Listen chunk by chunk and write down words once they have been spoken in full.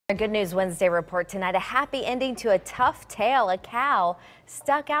A Good News Wednesday report tonight. A happy ending to a tough tale. A cow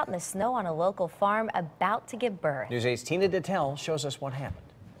stuck out in the snow on a local farm about to give birth. News 8's Tina Dettell shows us what happened.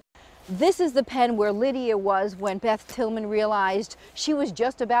 This is the pen where Lydia was when Beth Tillman realized she was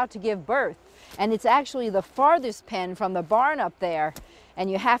just about to give birth. And it's actually the farthest pen from the barn up there.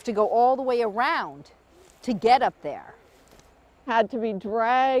 And you have to go all the way around to get up there. Had to be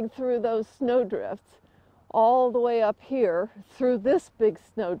dragged through those snowdrifts all the way up here through this big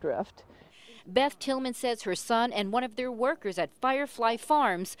snowdrift. Beth Tillman says her son and one of their workers at Firefly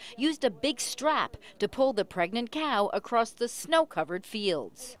Farms used a big strap to pull the pregnant cow across the snow-covered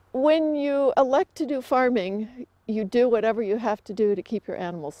fields. When you elect to do farming, you do whatever you have to do to keep your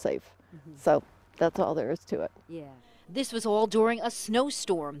animals safe. So that's all there is to it. Yeah. This was all during a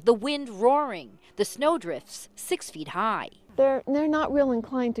snowstorm, the wind roaring, the snowdrifts 6 feet high. They're not real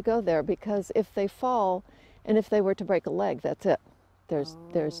inclined to go there because if they fall and if they were to break a leg, that's it.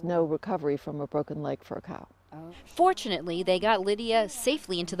 There's no recovery from a broken leg for a cow. Fortunately, they got Lydia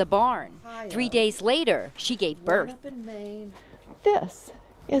safely into the barn. 3 days later, she gave birth. This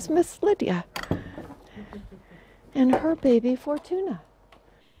is Miss Lydia and her baby Fortuna.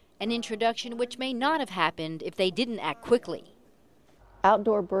 An introduction which may not have happened if they didn't act quickly.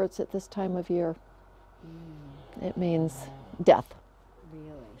 Outdoor births at this time of year, it means death.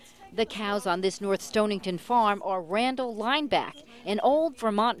 The cows on this North Stonington farm are Randall Lineback, an old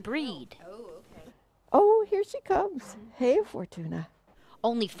Vermont breed. Oh, here she comes. Hey, Fortuna.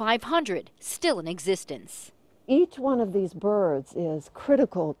 Only 500 still in existence. Each one of these birds is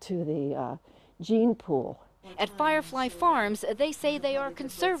critical to the gene pool. At Firefly Farms, they say they are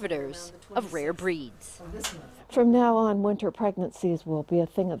conservators of rare breeds. From now on, winter pregnancies will be a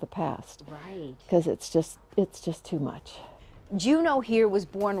thing of the past. Right. Because it's just too much. Juno here was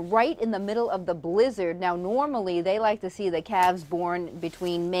born right in the middle of the blizzard. Now, normally they like to see the calves born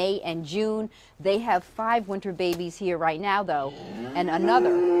between May and June. They have 5 winter babies here right now, though, and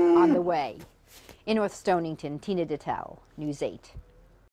another on the way. In North Stonington, Tina Dettell, News 8.